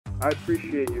I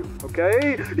appreciate you.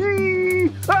 Okay. Yee!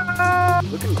 Ah!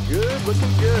 Looking good.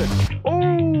 Looking good. Oh.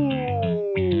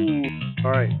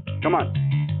 All right. Come on.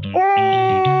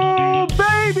 Oh,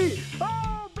 baby.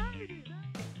 Oh, baby.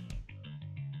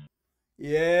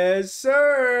 Yes,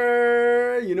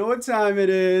 sir. You know what time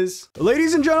it is.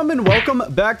 Ladies and gentlemen, welcome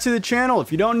back to the channel.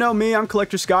 If you don't know me, I'm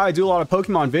Collector Sky. I do a lot of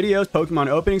Pokemon videos, Pokemon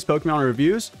openings, Pokemon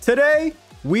reviews. Today,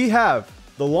 we have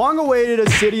the long-awaited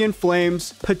Obsidian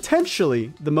Flames,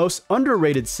 potentially the most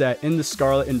underrated set in the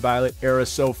Scarlet and Violet era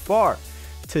so far.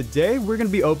 Today, we're going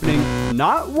to be opening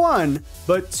not one,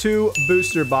 but 2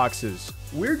 booster boxes.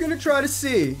 We're going to try to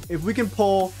see if we can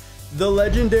pull the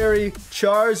legendary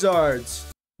Charizards.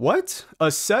 What?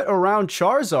 A set around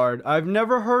Charizard? I've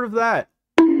never heard of that.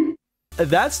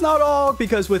 That's not all,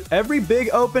 because with every big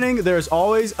opening, there's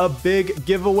always a big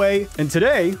giveaway. And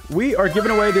today, we are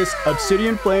giving away this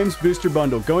Obsidian Flames booster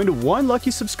bundle, going to 1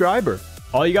 lucky subscriber.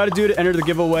 All you got to do to enter the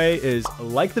giveaway is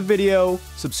like the video,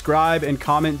 subscribe, and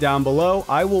comment down below.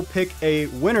 I will pick a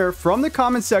winner from the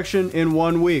comment section in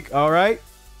 1 week, all right?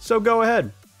 So go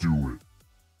ahead. Do it.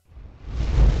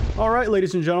 All right,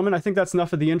 ladies and gentlemen, I think that's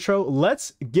enough of the intro.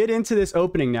 Let's get into this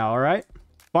opening now, all right?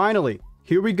 Finally,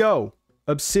 here we go.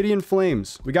 Obsidian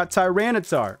Flames. We got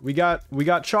Tyranitar. We got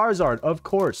Charizard, of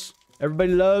course.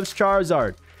 Everybody loves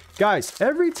Charizard. Guys,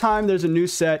 every time there's a new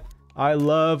set, I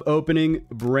love opening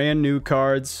brand new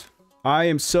cards. I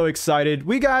am so excited.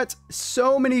 We got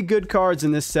so many good cards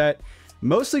in this set.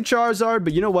 Mostly Charizard,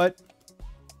 but you know what?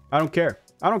 I don't care.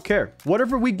 I don't care.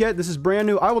 Whatever we get, this is brand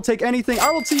new. I will take anything. I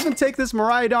will even take this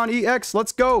Miraidon EX.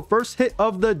 Let's go. First hit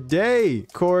of the day.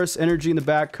 Of course, energy in the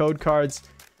back, code cards.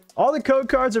 All the code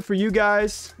cards are for you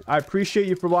guys. I appreciate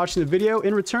you for watching the video.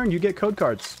 In return, you get code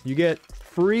cards. You get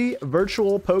free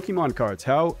virtual Pokemon cards.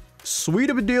 How sweet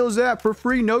of a deal is that? For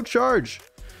free, no charge.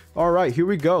 All right, here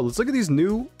we go. Let's look at these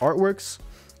new artworks.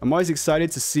 I'm always excited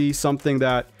to see something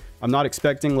that I'm not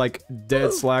expecting, like Dead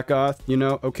Slackoth, you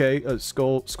know? Okay,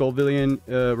 Skullvillian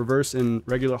reverse and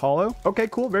regular holo. Okay,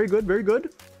 cool. Very good. Very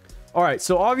good. All right,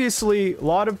 so obviously a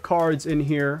lot of cards in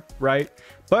here, right?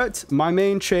 But my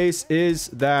main chase is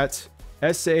that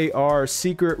SAR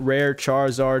Secret Rare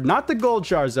Charizard. Not the Gold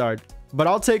Charizard, but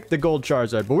I'll take the Gold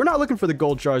Charizard. But we're not looking for the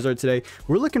Gold Charizard today.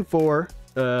 We're looking for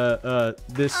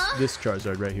this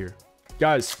Charizard right here.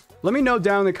 Guys, let me know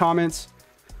down in the comments,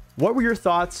 what were your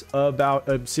thoughts about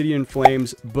Obsidian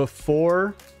Flames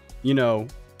before, you know,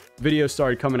 videos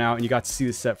started coming out and you got to see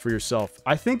the set for yourself?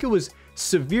 I think it was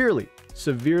severely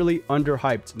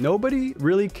underhyped. Nobody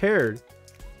really cared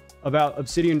about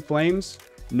Obsidian Flames,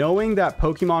 knowing that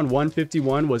Pokemon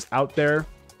 151 was out there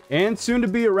and soon to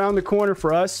be around the corner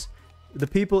for us, the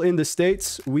people in the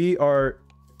States. We are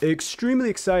extremely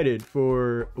excited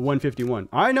for 151.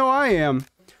 I know I am.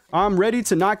 I'm ready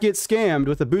to not get scammed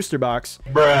with a booster box.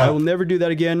 Bruh. I will never do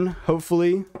that again,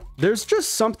 hopefully. There's just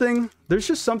something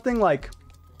like,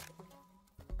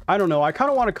 I don't know, I kind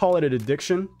of want to call it an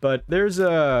addiction, but there's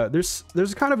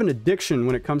kind of an addiction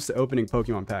when it comes to opening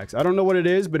Pokemon packs. I don't know what it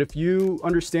is, but if you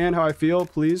understand how I feel,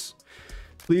 please.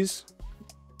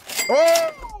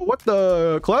 Oh, what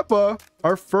the Cleppa?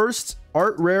 Our first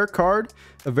art rare card.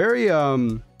 A very, I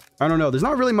don't know, there's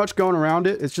not really much going around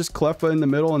it. It's just Cleppa in the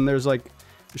middle, and there's like,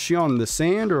 is she on the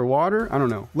sand or water? I don't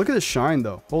know. Look at the shine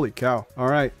though. Holy cow. All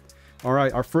right.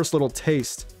 Our first little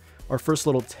taste.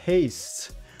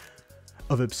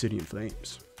 Of Obsidian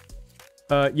Flames.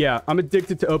 Yeah, I'm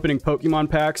addicted to opening Pokemon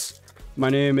packs. My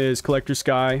name is Collector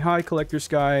Sky. Hi, Collector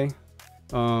Sky.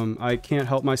 I can't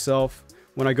help myself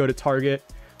when I go to Target.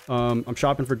 I'm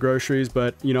shopping for groceries,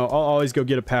 but, you know, I'll always go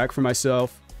get a pack for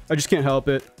myself. I just can't help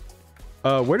it.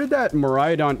 Where did that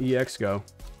Miraidon EX go?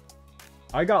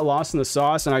 I got lost in the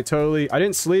sauce, and I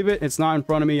didn't sleeve it. It's not in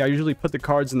front of me. I usually put the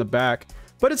cards in the back,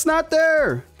 but it's not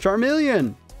there.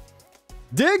 Charmeleon.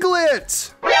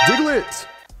 Diglett!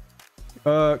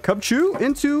 Cubchoo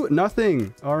into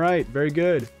nothing. All right, very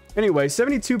good. Anyway,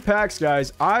 72 packs,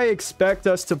 guys. I expect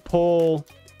us to pull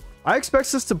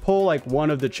like one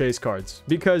of the chase cards,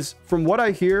 because from what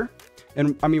I hear,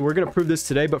 and I mean, we're going to prove this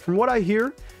today, but from what I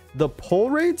hear, the pull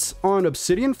rates on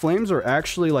Obsidian Flames are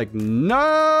actually like,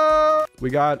 no. We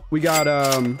got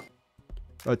a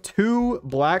 2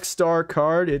 Black Star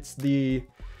card. It's the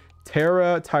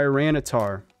Terra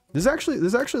Tyranitar. This actually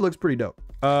looks pretty dope.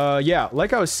 Yeah,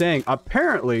 like I was saying,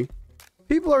 apparently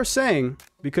people are saying,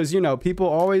 because, you know, people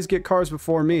always get cards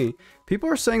before me, people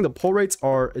are saying the pull rates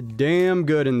are damn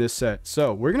good in this set.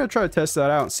 So we're gonna try to test that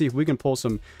out and see if we can pull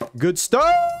some good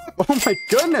stuff. Oh my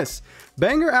goodness,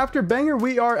 banger after banger.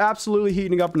 We are absolutely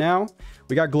heating up now.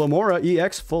 We got Glomora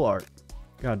EX full art.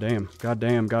 God damn.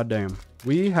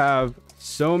 We have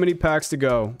So many packs to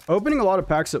go. Opening a lot of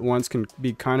packs at once can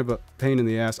be kind of a pain in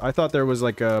the ass. I thought there was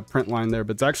like a print line there,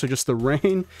 but it's actually just the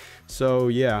rain. So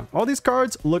yeah, all these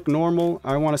cards look normal.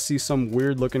 I want to see some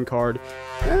weird looking card.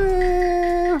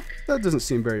 That doesn't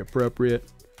seem very appropriate.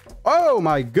 Oh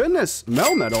my goodness,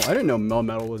 Melmetal. I didn't know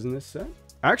Melmetal was in this set.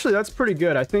 Actually, that's pretty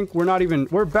good. I think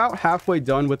we're about halfway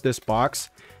done with this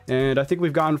box. And I think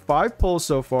we've gotten 5 pulls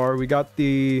so far. We got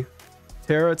the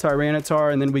Terra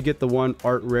Tyranitar, and then we get the one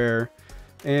art rare.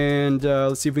 And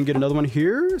let's see if we can get another one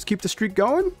here. Let's keep the streak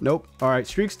going. Nope. All right,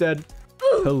 streak's dead.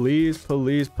 Please,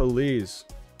 please, please.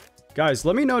 Guys,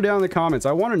 let me know down in the comments.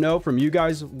 I want to know from you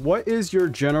guys, what is your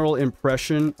general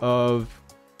impression of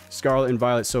Scarlet and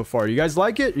Violet so far? You guys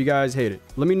like it? You guys hate it?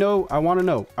 Let me know. I want to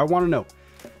know. I want to know.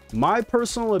 My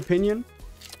personal opinion,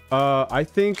 I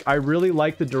think I really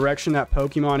like the direction that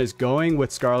Pokemon is going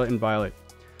with Scarlet and Violet.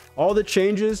 All the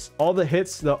changes, all the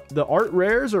hits, the art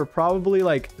rares are probably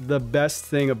like the best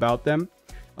thing about them.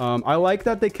 I like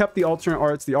that they kept the alternate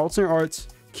arts. The alternate arts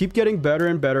keep getting better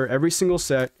and better every single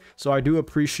set. So I do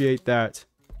appreciate that.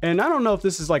 And I don't know if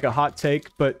this is like a hot take,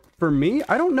 but for me,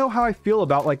 I don't know how I feel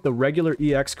about like the regular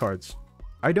EX cards.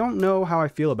 I don't know how I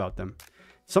feel about them.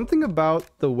 Something about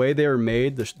the way they are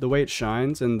made, the way it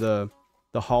shines, and the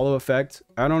hollow effect,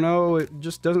 I don't know, it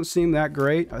just doesn't seem that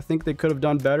great. I think they could have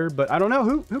done better, but I don't know.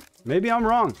 Who maybe I'm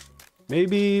wrong.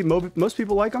 Maybe most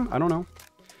people like them. I don't know.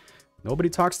 Nobody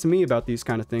talks to me about these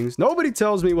kind of things. Nobody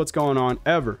tells me what's going on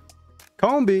ever.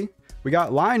 Combi, we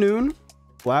got Linoon,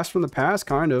 Blast from the Past,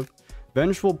 kind of.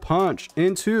 Vengeful Punch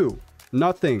into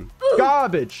nothing.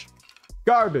 Garbage.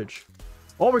 Garbage.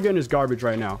 All we're getting is garbage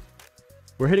right now.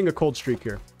 We're hitting a cold streak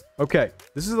here. Okay,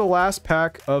 this is the last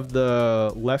pack of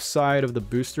the left side of the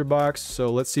booster box.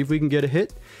 So let's see if we can get a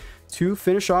hit to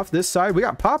finish off this side. We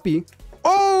got Poppy.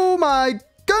 Oh my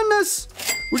goodness!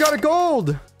 We got a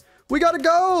gold! We got a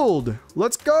gold!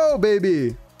 Let's go,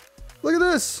 baby! Look at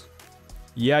this!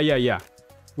 Yeah.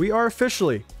 We are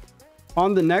officially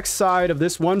on the next side of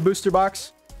this one booster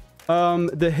box.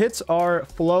 The hits are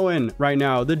flowing right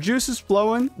now. The juice is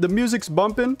flowing. The music's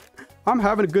bumping. I'm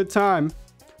having a good time.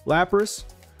 Lapras.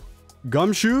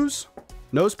 Gumshoes,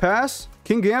 Nose Pass,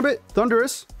 King Gambit,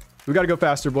 Thundurus. We gotta go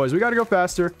faster, boys. We gotta go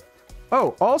faster.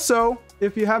 Oh, also,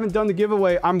 if you haven't done the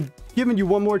giveaway, I'm giving you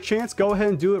one more chance. Go ahead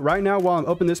and do it right now while I'm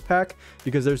opening this pack,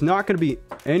 because there's not gonna be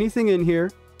anything in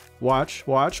here. Watch,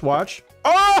 watch, watch.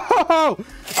 Oh!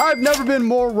 I've never been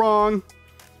more wrong.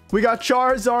 We got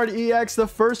Charizard EX, the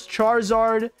first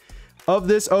Charizard of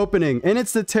this opening, and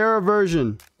it's the Terra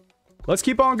version. Let's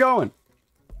keep on going.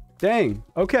 Dang.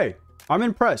 Okay. I'm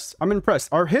impressed. I'm impressed.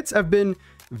 Our hits have been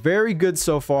very good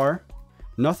so far.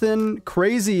 Nothing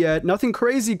crazy yet. Nothing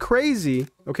crazy.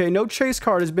 Okay, no chase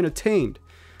card has been attained.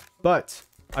 But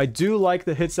I do like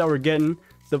the hits that we're getting.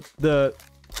 The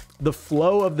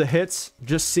flow of the hits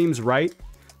just seems right.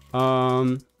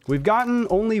 We've gotten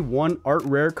only one art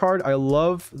rare card. I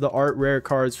love the art rare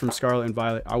cards from Scarlet and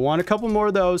Violet. I want a couple more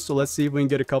of those, so let's see if we can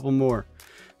get a couple more.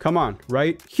 Come on,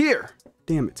 right here.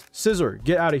 Damn it. Scizor,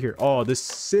 get out of here. Oh, the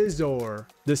Scizor.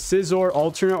 The Scizor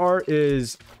alternate art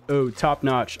is, oh, top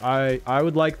notch. I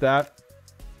would like that.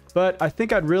 But I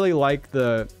think I'd really like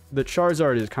the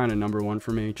Charizard is kind of number one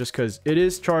for me. Just because it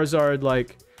is Charizard,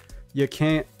 like, you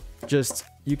can't.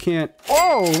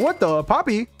 Oh, what the?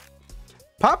 Poppy?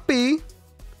 Poppy?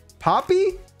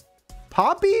 Poppy?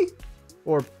 Poppy?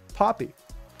 Or Poppy?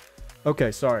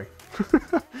 Okay, sorry.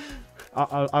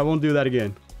 I won't do that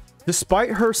again. Despite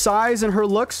her size and her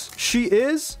looks, she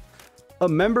is a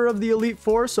member of the Elite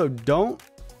Four, so don't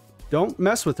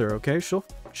mess with her, okay?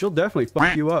 She'll definitely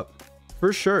fuck you up.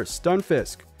 For sure.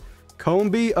 Stunfisk.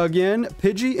 Combi again.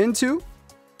 Pidgey into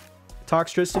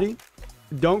Toxtricity.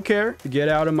 Don't care. Get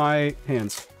out of my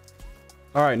hands.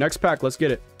 Alright, next pack. Let's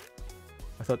get it.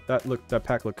 I thought that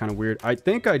pack looked kind of weird. I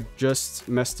think I just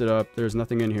messed it up. There's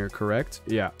nothing in here, correct?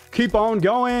 Yeah. Keep on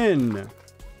going.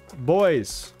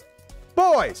 Boys.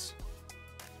 Boys!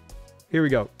 Here we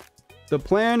go. The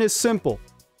plan is simple.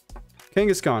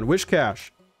 Kangaskhan, Wish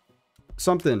Cash.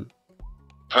 Something.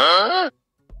 Huh?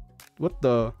 What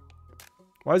the?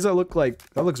 Why does that look like?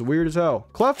 That looks weird as hell.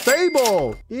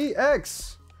 Clefable!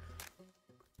 EX!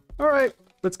 Alright,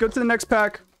 let's go to the next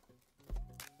pack.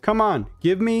 Come on,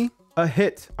 give me a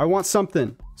hit. I want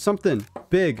something. Something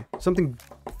big. Something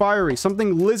fiery.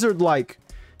 Something lizard-like.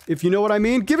 If you know what I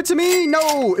mean, give it to me!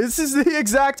 No! This is the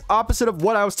exact opposite of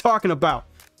what I was talking about.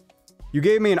 You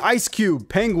gave me an Ice Cube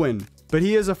Penguin, but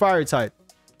he is a fire type.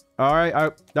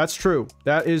 Alright, that's true.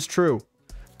 That is true.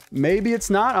 Maybe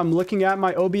it's not. I'm looking at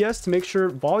my OBS to make sure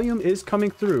volume is coming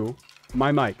through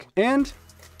my mic. And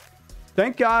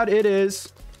thank God it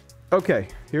is. Okay,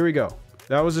 here we go.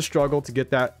 That was a struggle to get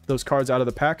those cards out of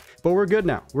the pack, but we're good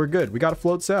now. We're good. We got a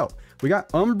float cell. We got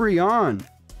Umbreon.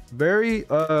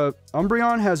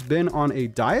 Umbreon has been on a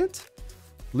diet,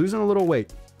 losing a little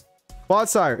weight.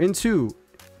 Clodsire into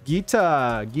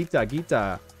Gita.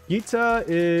 Gita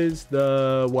is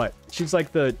the what? She's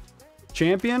like the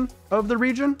champion of the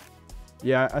region.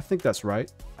 Yeah, I think that's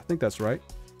right.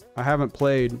 I haven't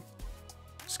played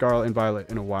Scarlet and Violet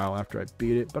in a while after I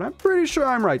beat it, but I'm pretty sure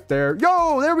I'm right there.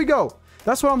 Yo, there we go.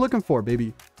 That's what I'm looking for,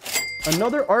 baby.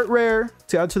 Another art rare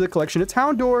to add to the collection. It's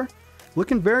Houndour,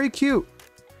 looking very cute.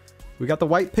 We got the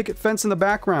white picket fence in the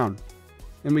background,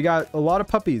 and we got a lot of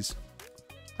puppies.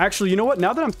 Actually, you know what?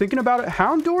 Now that I'm thinking about it,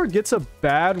 Houndour gets a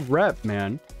bad rep,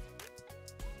 man.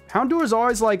 Houndour is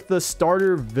always like the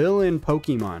starter villain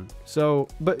Pokemon. So,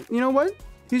 but you know what?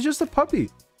 He's just a puppy.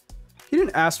 He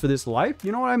didn't ask for this life.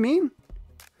 You know what I mean?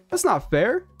 That's not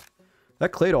fair.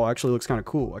 That Claydol actually looks kind of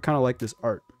cool. I kind of like this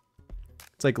art.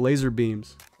 It's like laser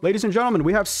beams. Ladies and gentlemen,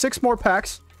 we have 6 more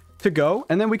packs to go,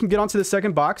 and then we can get onto the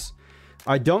second box.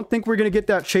 I don't think we're going to get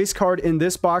that chase card in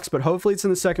this box, but hopefully it's in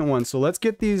the second one. So let's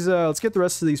get these, let's get the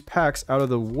rest of these packs out of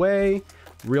the way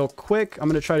real quick. I'm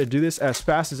going to try to do this as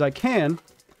fast as I can,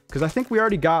 because I think we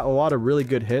already got a lot of really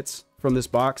good hits from this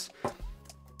box.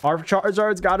 Our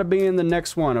Charizard's got to be in the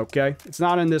next one, okay? It's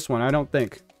not in this one, I don't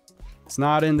think. It's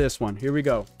not in this one. Here we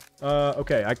go.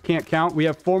 Okay, I can't count. We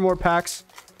have 4 more packs.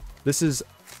 This is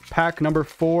pack number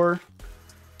 4.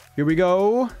 Here we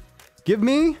go. Give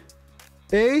me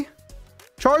a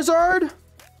Charizard.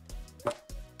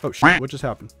 Oh, shit. What just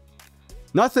happened?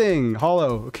 Nothing.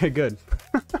 Hollow. Okay, good.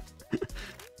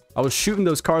 I was shooting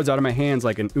those cards out of my hands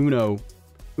like an Uno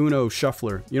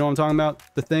shuffler. You know what I'm talking about?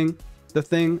 The thing? The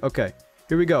thing? Okay.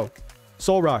 Here we go.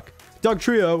 Soul Rock. Doug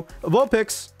Trio.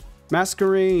 Vulpix.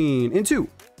 Masquerain. Into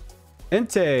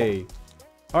Entei.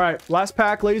 All right, last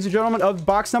pack, ladies and gentlemen, of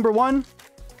box number 1.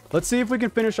 Let's see if we can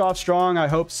finish off strong. I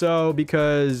hope so,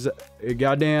 because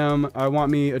goddamn, I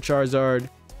want me a Charizard.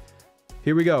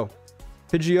 Here we go.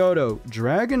 Pidgeotto,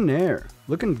 Dragonair.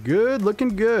 Looking good,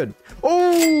 looking good.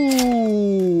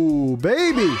 Oh,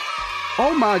 baby.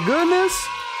 Oh my goodness.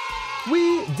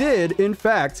 We did, in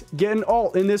fact, get an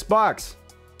alt in this box.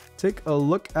 Take a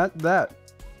look at that.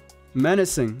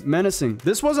 Menacing, menacing.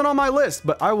 This wasn't on my list,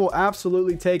 but I will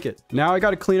absolutely take it. Now I got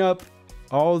to clean up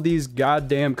all these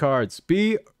goddamn cards.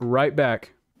 Be right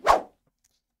back.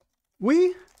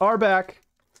 We are back.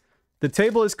 The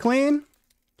table is clean.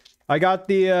 I got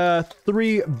the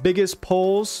 3 biggest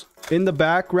pulls in the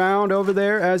background over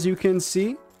there, as you can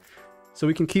see. So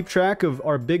we can keep track of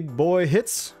our big boy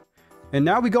hits. And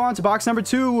now we go on to box number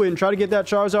 2 and try to get that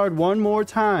Charizard one more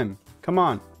time. Come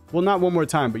on. Well, not one more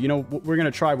time, but you know, we're going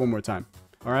to try one more time.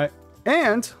 All right.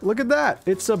 And look at that.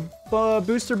 It's a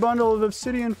booster bundle of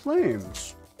Obsidian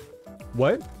Flames.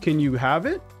 What? Can you have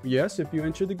it? Yes, if you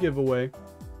enter the giveaway.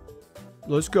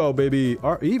 Let's go, baby.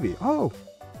 Our Eevee. Oh,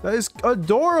 that is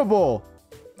adorable.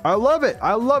 I love it.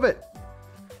 I love it.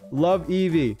 Love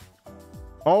Eevee.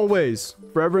 Always.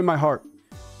 Forever in my heart.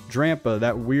 Drampa.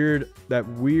 That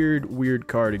weird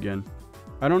card again.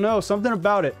 I don't know. Something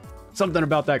about it. Something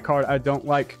about that card I don't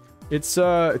like. It's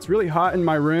really hot in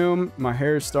my room. My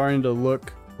hair is starting to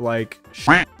look like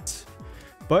shit.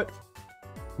 But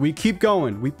we keep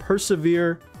going. We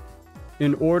persevere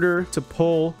in order to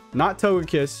pull, not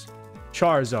Togekiss,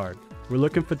 Charizard. We're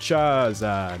looking for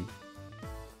Charizard.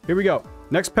 Here we go.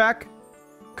 Next pack.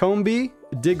 Combee,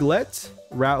 Diglett,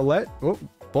 Rowlet, oh,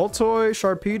 Boltoy,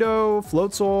 Sharpedo,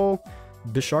 Floatzel,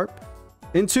 Bisharp.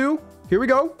 Into, here we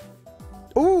go.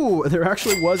 Ooh, there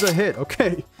actually was a hit.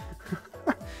 Okay.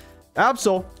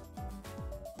 Absol.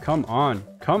 Come on.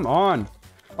 Come on.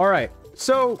 All right.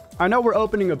 So, I know we're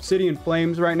opening Obsidian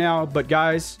Flames right now, but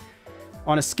guys,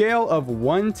 on a scale of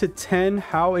 1 to 10,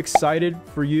 how excited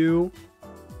are you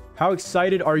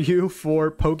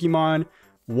for Pokemon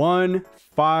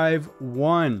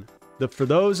 151? For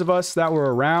those of us that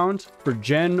were around for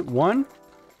Gen 1,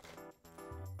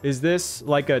 is this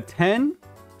like a 10?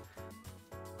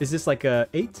 Is this like a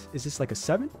 8? Is this like a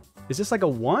 7? Is this like a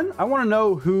 1? I want to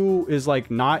know who is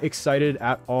like not excited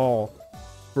at all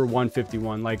for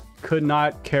 151. Like could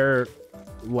not care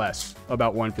less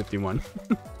about 151.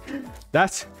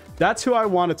 That's who I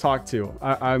want to talk to.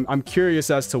 I'm curious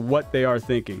as to what they are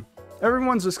thinking.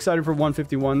 Everyone's excited for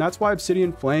 151. That's why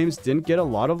Obsidian Flames didn't get a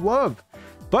lot of love.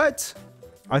 But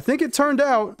I think it turned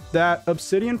out that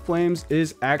Obsidian Flames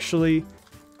is actually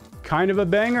kind of a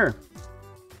banger.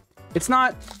 It's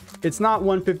not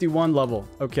 151 level,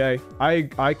 okay? I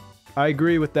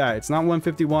agree with that. It's not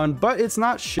 151, but it's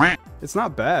not shit. It's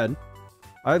not bad.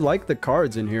 I like the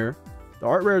cards in here. The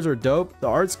art rares are dope. The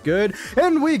art's good.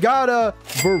 And we got a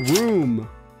Varoom.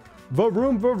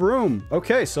 Varoom.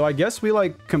 Okay, so I guess we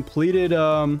like completed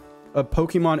a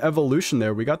Pokemon evolution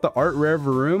there. We got the art rare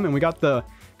Varoom, and we got the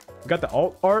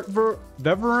alt art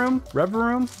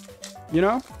Revaroom. You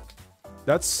know,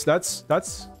 that's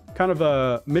kind of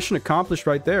a mission accomplished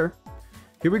right there.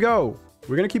 Here we go.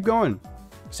 We're gonna keep going.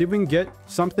 See if we can get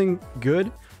something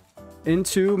good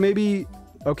into maybe.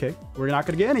 Okay, we're not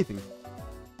gonna get anything.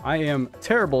 I am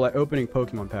terrible at opening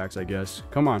Pokemon packs, I guess.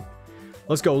 Come on.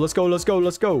 Let's go.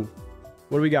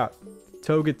 What do we got?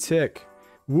 Togetic.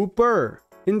 Wooper.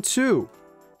 Into.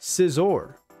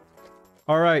 Scizor.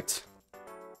 Alright.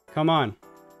 Come on.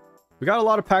 We got a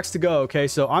lot of packs to go, okay?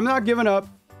 So I'm not giving up.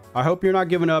 I hope you're not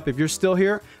giving up. If you're still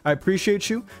here, I appreciate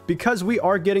you. Because we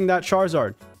are getting that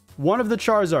Charizard. One of the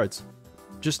Charizards.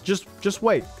 Just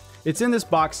wait. It's in this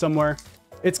box somewhere.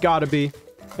 It's gotta be.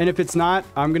 And if it's not,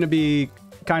 I'm gonna be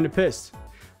kind of pissed.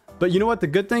 But you know what? The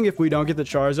good thing if we don't get the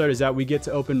Charizard is that we get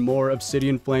to open more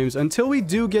Obsidian Flames until we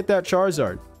do get that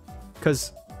Charizard.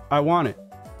 Because I want it.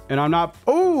 And I'm not...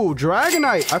 Oh,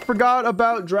 Dragonite! I forgot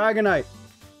about Dragonite.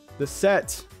 The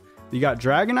set. You got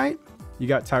Dragonite, you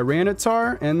got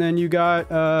Tyranitar, and then you got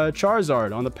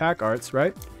Charizard on the pack arts,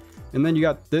 right? And then you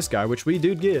got this guy, which we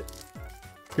did get.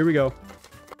 Here we go.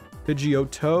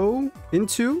 Pidgeotto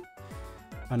into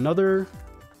another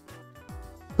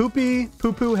Poopy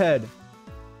Poo-Poo head.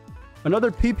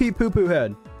 Another PP Poo-Poo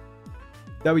head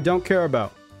that we don't care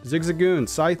about. Zigzagoon,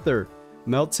 Scyther,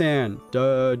 Meltan,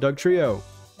 Dugtrio.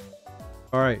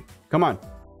 All right, come on.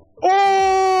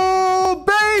 Oh,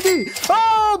 baby!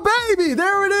 Oh, baby!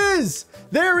 There it is!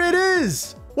 There it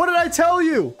is! What did I tell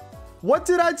you? What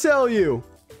did I tell you?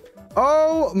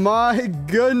 Oh my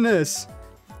goodness.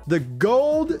 The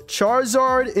gold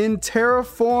Charizard in Terra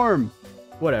form.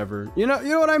 Whatever. You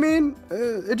know what I mean?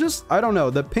 It just, I don't know.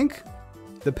 The pink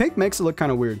makes it look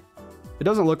kind of weird. It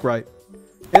doesn't look right.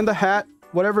 And the hat,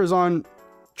 whatever is on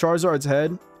Charizard's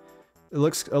head, it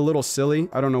looks a little silly.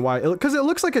 I don't know why. Because it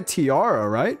looks like a tiara,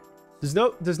 right?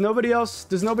 Does nobody else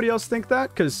think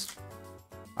that? Because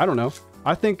I don't know.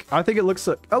 I think it looks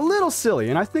a little silly,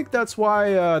 and I think that's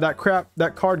why that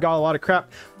card got a lot of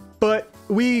crap. But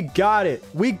we got it.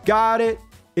 We got it.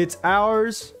 It's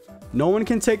ours. No one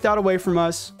can take that away from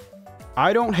us.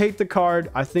 I don't hate the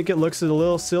card. I think it looks a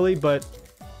little silly, but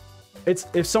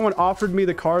if someone offered me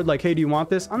the card like, hey, do you want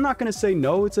this? I'm not gonna say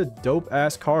no. It's a dope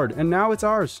ass card, and now it's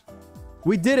ours.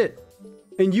 We did it,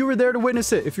 and you were there to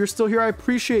witness it. If you're still here, I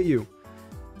appreciate you.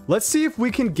 Let's see if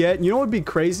we can get, you know what would be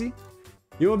crazy?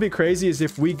 You know what would be crazy is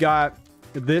if we got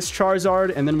this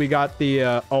Charizard and then we got the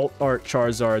alt art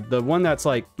Charizard, the one that's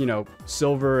like, you know,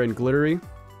 silver and glittery.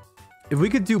 If we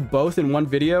could do both in one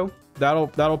video,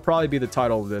 that'll probably be the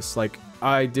title of this. Like,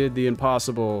 I did the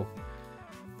impossible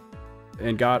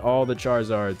and got all the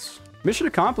Charizards. Mission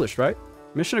accomplished, right?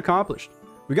 Mission accomplished.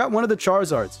 We got one of the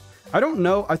Charizards. I don't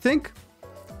know. I think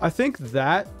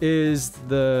that is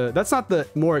that's not the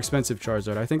more expensive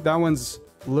Charizard. I think that one's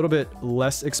a little bit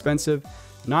less expensive.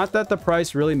 Not that the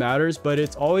price really matters, but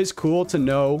it's always cool to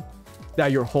know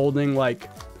that you're holding like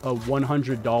a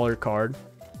 $100 card,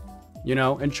 you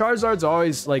know? And Charizard's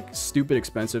always like stupid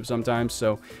expensive sometimes,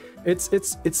 so it's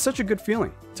such a good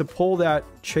feeling to pull that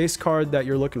chase card that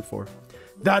you're looking for.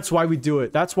 That's why we do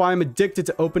it. That's why I'm addicted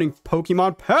to opening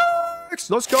Pokemon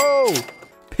packs. Let's go!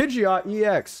 Pidgeot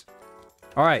EX.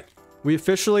 All right, we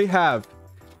officially have,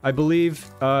 I believe,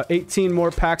 18 more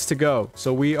packs to go.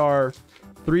 So we are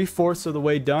 3/4 of the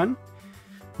way done.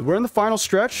 We're in the final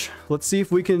stretch. Let's see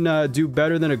if we can do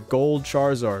better than a gold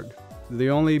Charizard. There's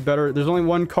only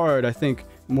one card, I think,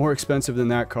 more expensive than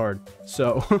that card.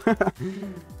 So,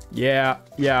 yeah,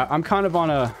 I'm kind of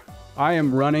I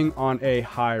am running on a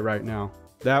high right now.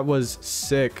 That was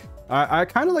sick. I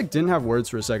kind of like didn't have words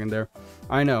for a second there.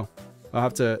 I know. I'll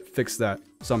have to fix that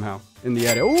somehow in the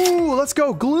edit. Oh, let's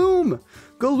go. Gloom.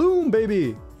 Gloom,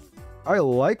 baby. I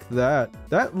like that.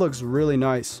 That looks really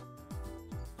nice.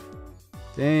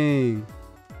 Dang.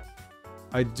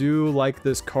 I do like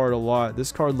this card a lot.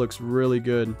 This card looks really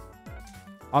good.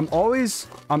 I'm always...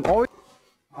 Oh,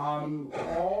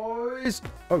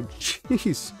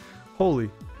 jeez. Holy.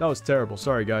 That was terrible.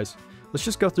 Sorry, guys. Let's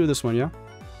just go through this one, yeah?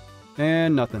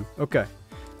 And nothing. Okay.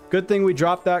 Good thing we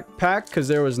dropped that pack because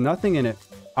there was nothing in it.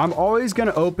 I'm always going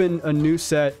to open a new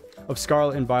set of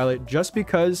Scarlet and Violet just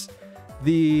because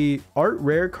the art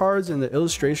rare cards and the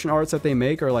illustration arts that they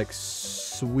make are like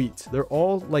sweet. They're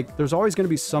all like, there's always going to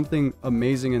be something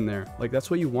amazing in there. Like, that's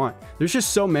what you want. There's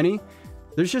just so many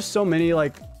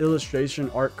like illustration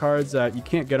art cards that you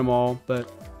can't get them all,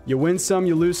 but You win some,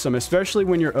 you lose some, especially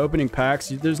when you're opening packs.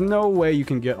 There's no way you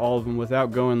can get all of them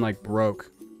without going like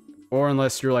broke. Or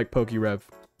unless you're like PokeRev.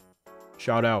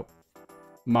 Shout out.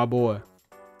 My boy.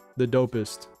 The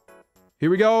dopest. Here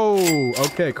we go.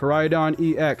 Okay,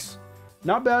 Koraidon EX.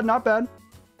 Not bad, not bad.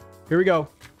 Here we go.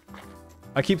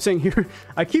 I keep saying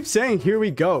here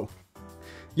we go.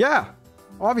 Yeah.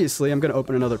 Obviously, I'm going to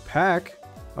open another pack.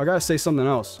 I got to say something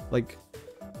else. Like,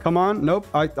 come on. Nope.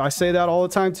 I say that all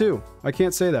the time too. I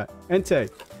can't say that. Entei.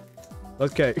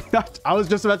 Okay. I was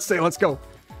just about to say, let's go.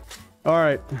 All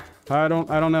right. I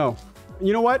don't know.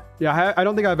 You know what? Yeah, I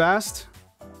don't think I've asked.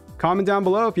 Comment down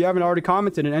below if you haven't already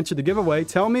commented and entered the giveaway.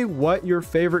 Tell me what your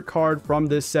favorite card from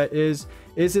this set is.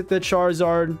 Is it the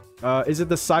Charizard? Is it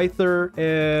the Scyther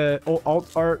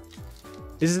alt art?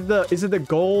 Is it the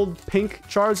gold pink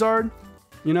Charizard?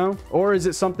 You know? Or is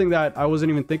it something that I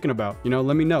wasn't even thinking about? You know,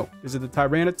 let me know. Is it the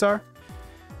Tyranitar?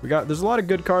 There's a lot of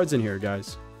good cards in here,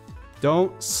 guys.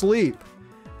 Don't sleep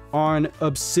on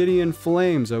Obsidian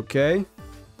Flames, okay?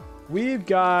 We've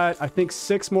got, I think,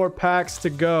 6 more packs to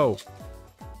go.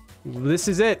 This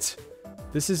is it.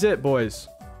 This is it, boys.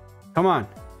 Come on.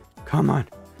 Come on.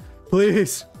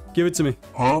 Please. Give it to me.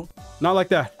 Huh? Not like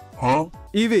that. Huh?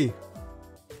 Eevee.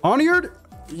 Onyard?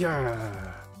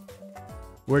 Yeah.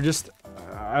 We're just...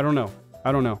 I don't know.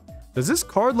 I don't know. Does this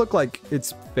card look like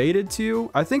it's faded to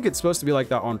you? I think it's supposed to be like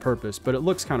that on purpose, but it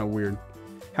looks kind of weird.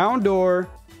 Houndour.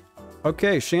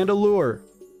 Okay, Chandelure.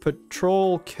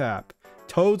 Patrol Cap.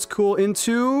 Toad's cool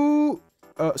into...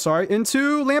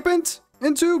 into Lampent?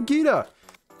 Into Gita.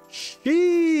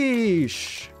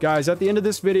 Sheesh. Guys, at the end of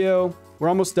this video, we're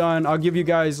almost done. I'll give you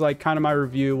guys like kind of my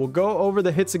review. We'll go over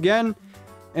the hits again,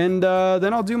 and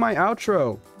then I'll do my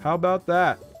outro. How about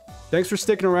that? Thanks for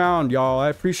sticking around, y'all. I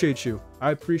appreciate you.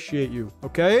 I appreciate you.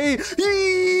 Okay?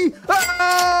 Yee!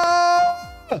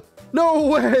 Ah! No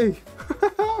way.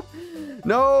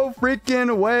 No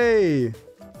freaking way.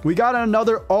 We got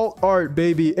another alt art,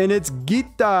 baby, and it's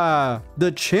Gita,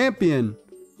 the champion.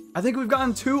 I think we've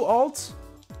gotten 2 alts,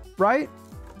 right?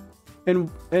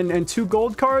 And 2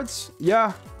 gold cards.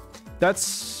 Yeah,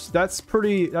 that's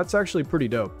actually pretty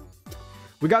dope.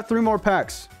 We got 3 more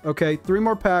packs. Okay, 3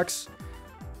 more packs.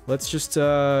 Let's just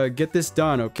get this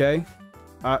done, okay?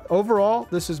 Overall,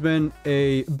 this has been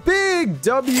a big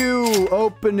W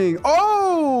opening.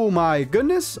 Oh my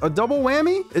goodness, a double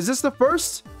whammy? Is this the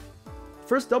first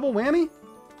double whammy?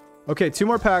 Okay, 2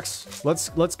 more packs.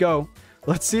 Let's go.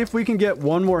 Let's see if we can get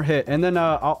 1 more hit, and then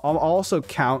I'll also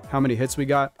count how many hits we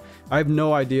got. I have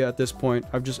no idea at this point.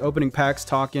 I'm just opening packs,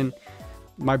 talking.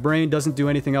 My brain doesn't do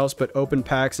anything else but open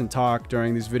packs and talk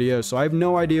during these videos, so I have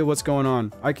no idea what's going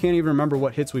on. I can't even remember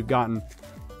what hits we've gotten,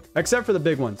 except for the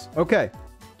big ones. Okay,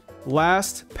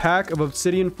 last pack of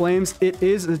Obsidian Flames. It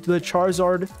is the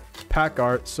Charizard pack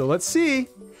art, so let's see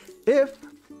if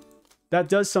that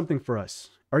does something for us.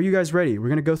 Are you guys ready? We're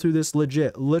gonna go through this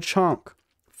legit. Lechonk.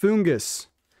 Fungus,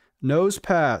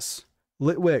 Nosepass,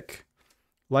 Litwick,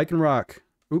 Lycanroc.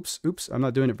 Oops, I'm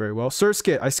not doing it very well.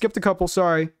 Surskit, I skipped a couple,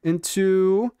 sorry.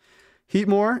 Into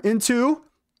Heatmore, into...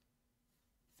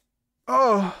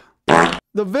 Oh,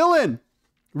 the villain!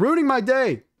 Ruining my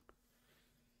day.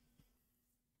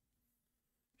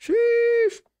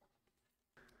 Sheesh.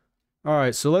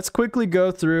 Alright, so let's quickly go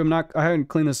through. I haven't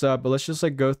cleaned this up, but let's just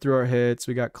like go through our hits.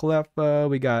 We got Cleffa,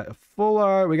 we got Full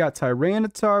Art, we got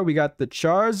Tyranitar, we got the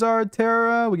Charizard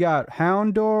Terra, we got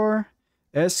Houndour,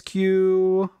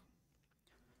 SQ.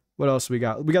 What else we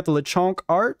got? We got the Lechonk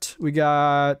art, we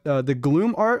got the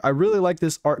Gloom art. I really like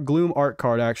this Gloom art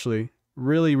card actually.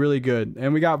 Really, really good.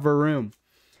 And we got Varoom.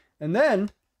 And then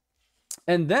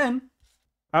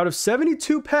out of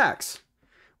 72 packs,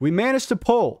 we managed to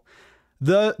pull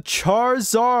the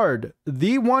Charizard,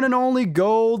 the one and only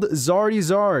gold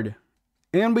Zard.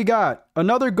 And we got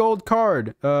another gold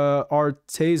card,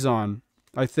 Artazon,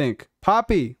 I think.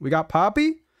 Poppy, we got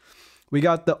Poppy. We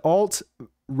got the alt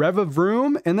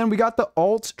Revavroom, and then we got the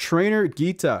alt trainer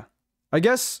Gita. I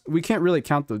guess we can't really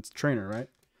count the trainer, right?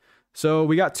 So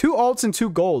we got 2 alts and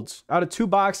 2 golds out of 2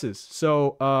 boxes.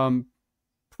 So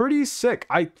pretty sick.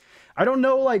 I don't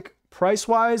know like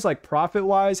price-wise, like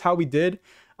profit-wise, how we did.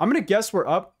 I'm going to guess we're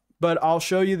up, but I'll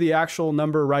show you the actual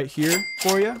number right here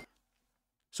for you,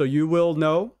 so you will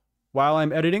know while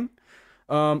I'm editing.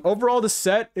 Overall, the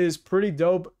set is pretty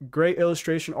dope. Great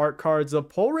illustration art cards. The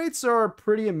pull rates are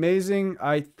pretty amazing.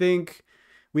 I think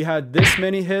we had this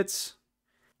many hits.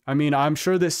 I mean, I'm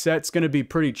sure this set's going to be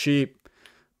pretty cheap,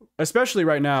 especially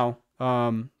right now,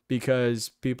 because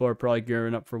people are probably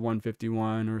gearing up for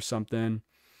 151 or something.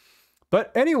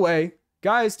 But anyway,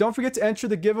 guys, don't forget to enter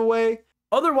the giveaway.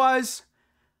 Otherwise,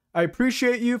 I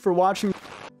appreciate you for watching.